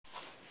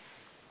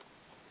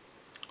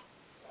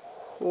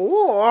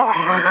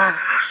Oh,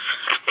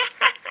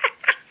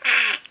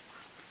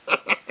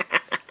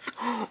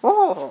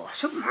 oh,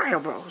 Super Mario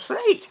Bros.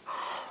 Hey.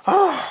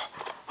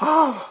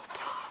 Oh,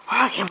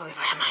 I can't believe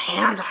I have my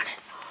hands on it.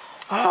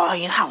 Oh,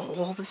 you know how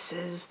old this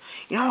is?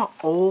 You know how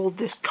old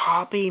this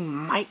copy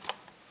might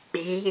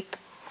be?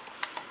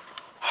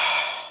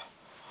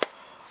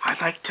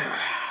 I'd like to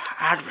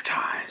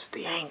advertise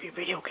the Angry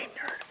Video Game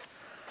Nerd,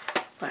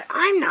 but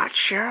I'm not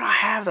sure I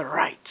have the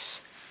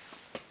rights.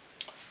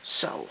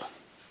 So,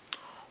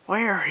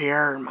 we're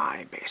here in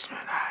my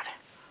basement at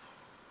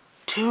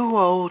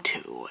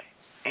 2:02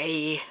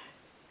 a.m.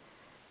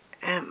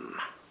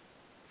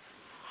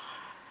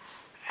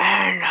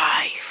 And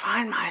I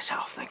find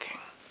myself thinking,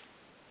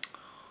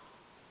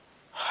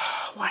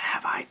 what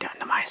have I done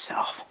to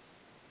myself?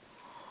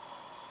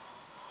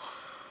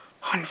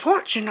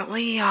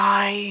 Unfortunately,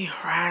 I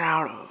ran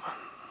out of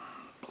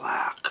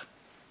black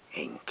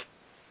ink,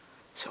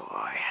 so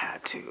I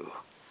had to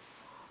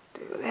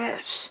do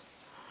this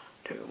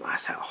to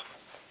myself.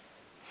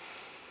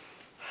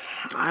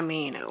 I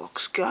mean, it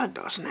looks good,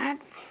 doesn't it?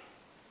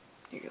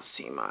 You can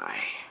see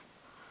my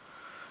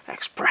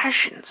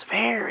expressions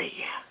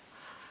very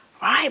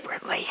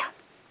vibrantly.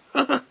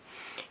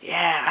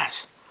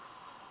 Yes.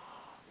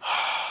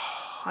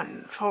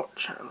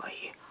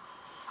 Unfortunately,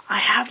 I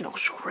have no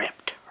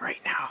script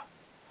right now.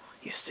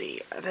 You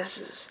see,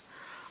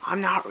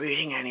 I'm not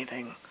reading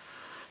anything.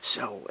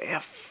 So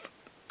if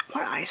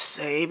what I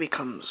say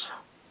becomes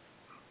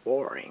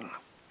boring,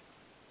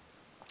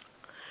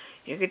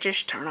 you could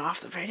just turn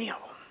off the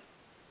video.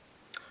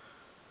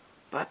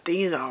 But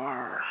these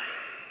are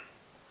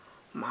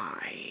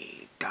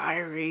my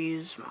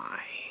diaries,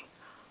 my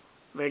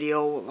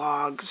video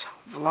logs.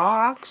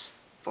 Vlogs?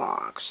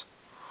 Vlogs.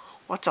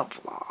 What's a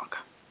vlog?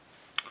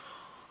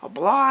 A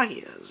blog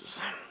is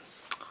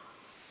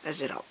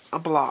it a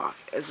blog?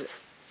 Is it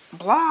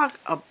blog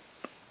a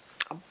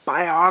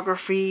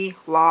biography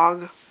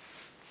log?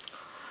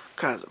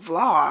 Because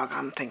vlog,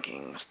 I'm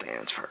thinking,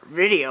 stands for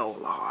video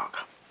log.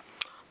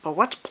 But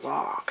what's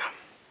blog?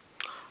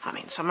 I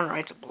mean, someone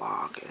writes a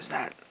blog. Is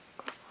that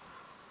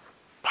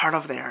part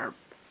of their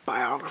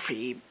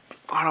biography,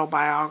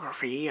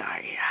 autobiography?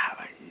 I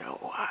have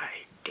no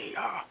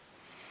idea.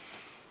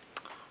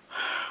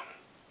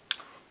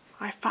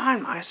 I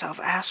find myself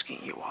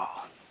asking you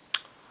all,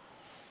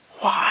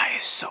 why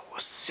so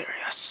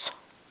serious?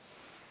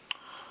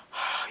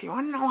 You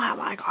want to know how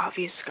I got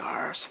these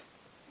scars?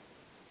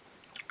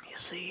 You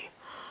see,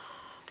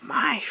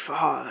 my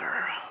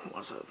father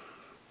was a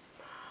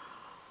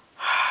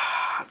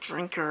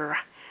drinker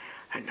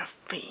and a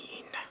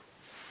fiend.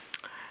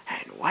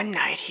 And one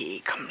night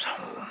he comes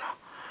home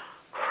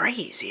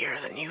crazier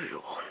than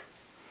usual.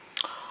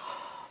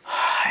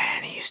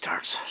 And he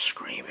starts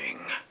screaming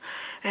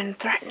and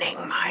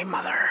threatening my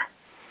mother.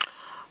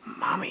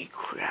 Mommy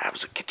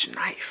grabs a kitchen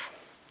knife.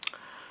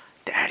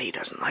 Daddy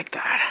doesn't like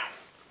that.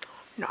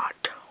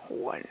 Not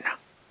one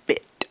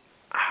bit.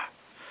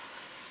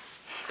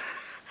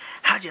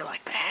 How'd you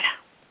like that?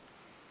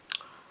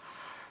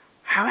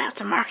 How about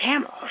some Mark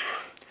Hamill?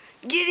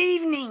 Good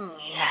evening.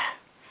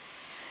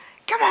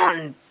 Come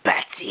on,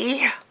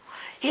 Betsy.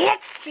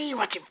 Let's see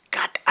what you've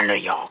got under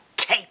your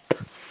cape.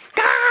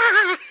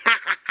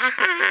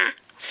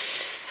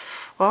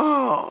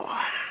 Oh,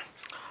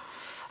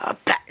 a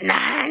bat in the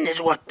hand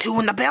is worth two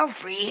in the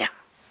belfry.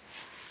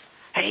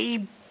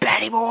 Hey,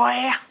 Batty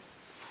boy.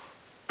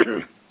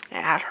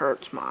 That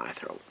hurts my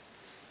throat,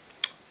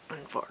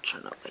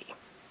 unfortunately.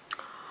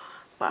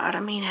 But,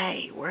 I mean,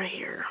 hey, we're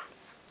here.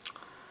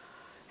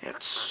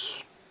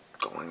 It's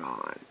going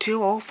on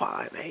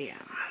 2:05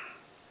 a.m.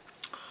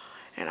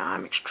 And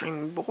I'm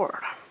extremely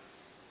bored.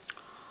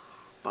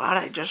 But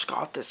I just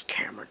got this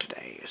camera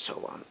today,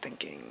 so I'm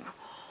thinking,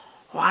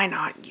 why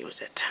not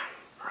use it,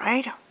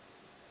 right?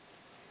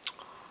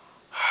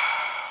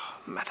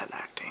 Method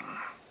acting.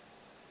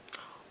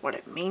 What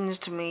it means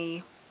to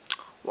me,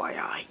 why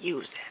I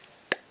use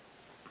it.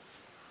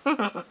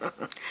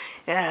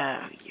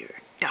 Oh,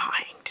 you're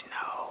dying to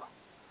know.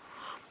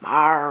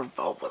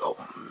 Marvel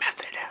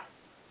method.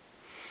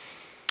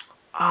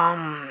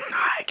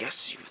 I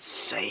guess you would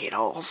say it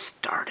all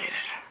started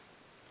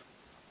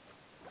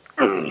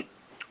a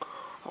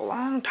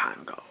long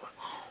time ago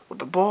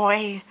with a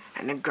boy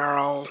and a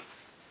girl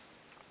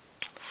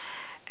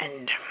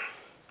and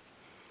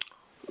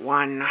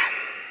one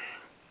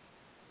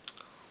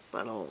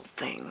little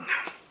thing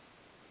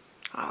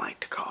I like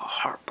to call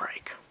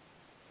heartbreak.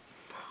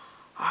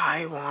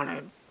 I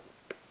wanted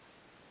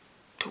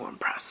to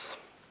impress,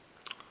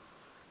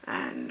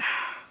 and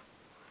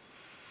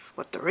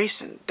with the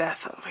recent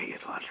death of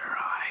Heath Ledger,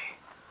 I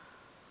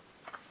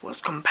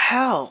was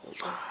compelled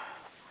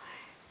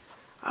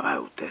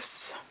about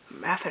this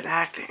method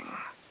acting,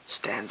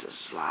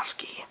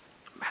 Stanislavski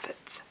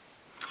methods.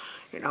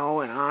 You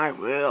know, and I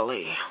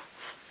really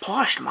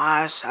pushed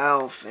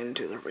myself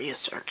into the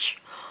research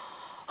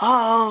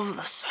of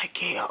the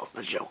psyche of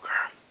the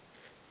Joker.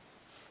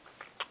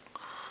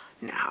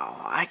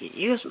 Now, I could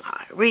use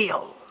my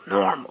real,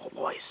 normal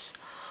voice,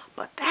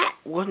 but that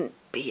wouldn't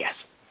be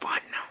as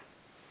fun.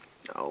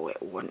 No,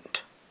 it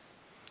wouldn't.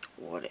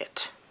 Would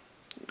it?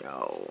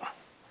 No.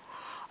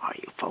 Are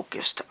you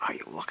focused? Are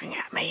you looking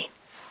at me?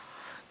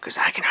 'Cause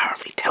I can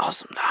hardly tell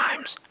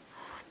sometimes.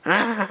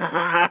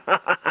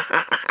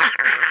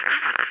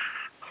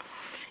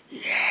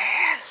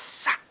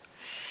 Yes.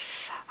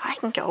 I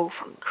can go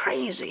from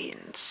crazy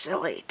and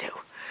silly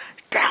to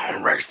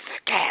downright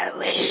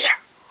scary.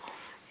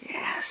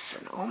 Yes,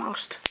 in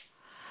almost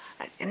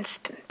an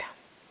instant.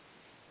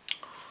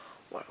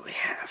 What do we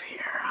have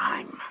here?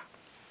 I'm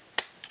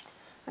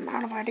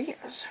out of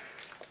ideas.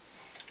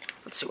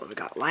 Let's see what we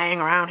got laying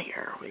around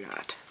here. We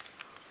got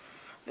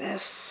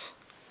this.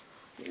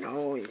 You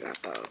know, you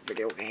got the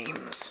video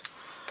games.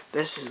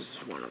 This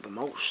is one of the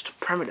most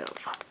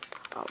primitive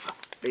of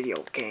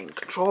video game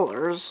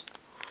controllers.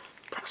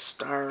 Press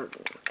start,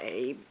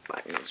 A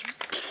buttons,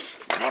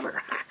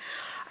 whatever.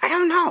 I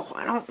don't know.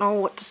 I don't know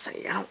what to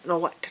say. I don't know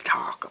what to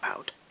talk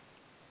about.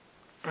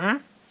 I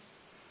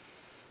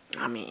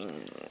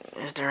mean,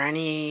 is there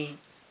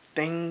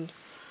anything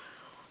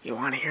you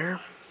want to hear?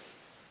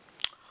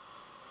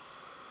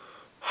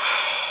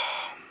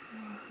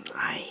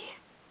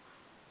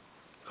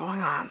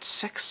 Going on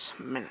 6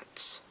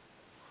 minutes.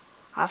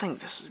 I think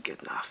this is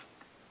good enough.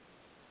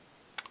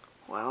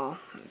 Well,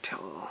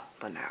 until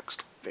the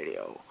next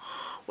video,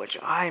 which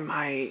I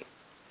might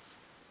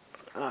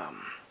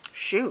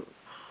shoot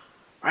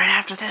right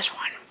after this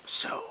one.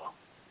 So,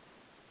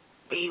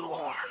 be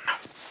warned.